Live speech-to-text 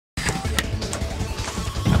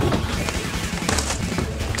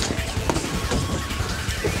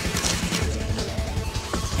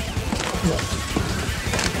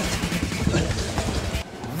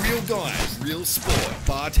Sport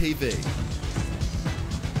Bar TV.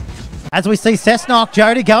 As we see Cessnock,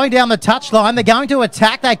 Jody, going down the touchline, they're going to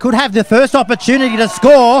attack. They could have the first opportunity to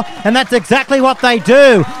score, and that's exactly what they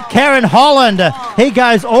do. Karen Holland, he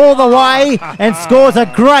goes all the way and scores a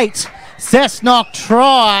great Cessnock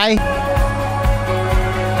try.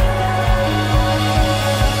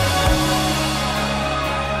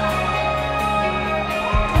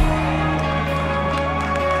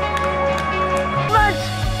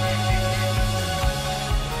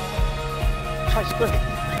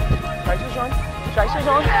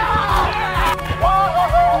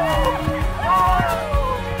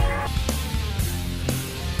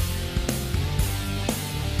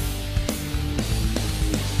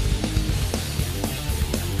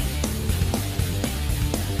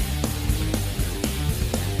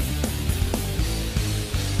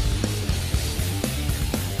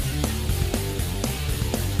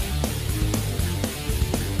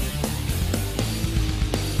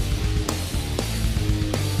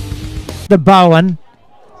 The Bowen,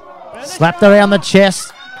 slapped around the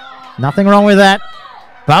chest, nothing wrong with that.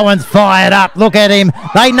 Bowen's fired up, look at him,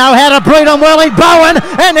 they know how to breed him well in Bowen,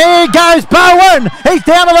 and here goes Bowen, he's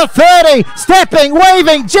down to the 30, stepping,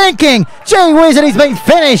 weaving, jinking, gee whiz, and he's been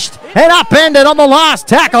finished and upended on the last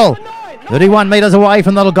tackle. 31 metres away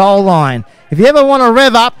from the goal line. If you ever want to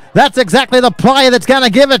rev up, that's exactly the player that's going to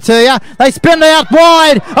give it to you. They spin it out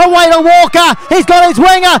wide, away to Walker. He's got his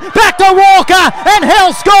winger, back to Walker, and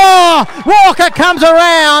he'll score. Walker comes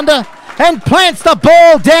around and plants the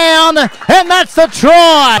ball down, and that's the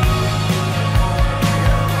try.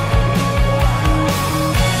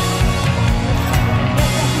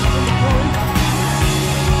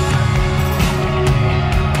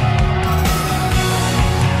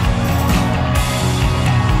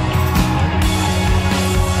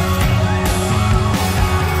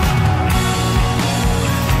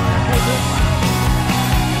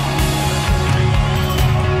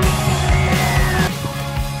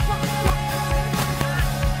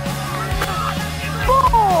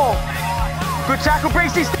 Good tackle,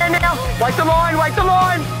 Breezy, stand now. Wait the line, wait the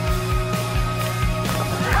line.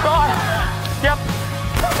 Right. Yep.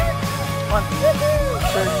 1,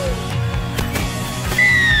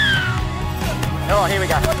 2. All right, here we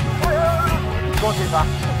go. Gone too far.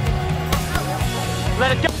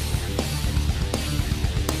 Let it go.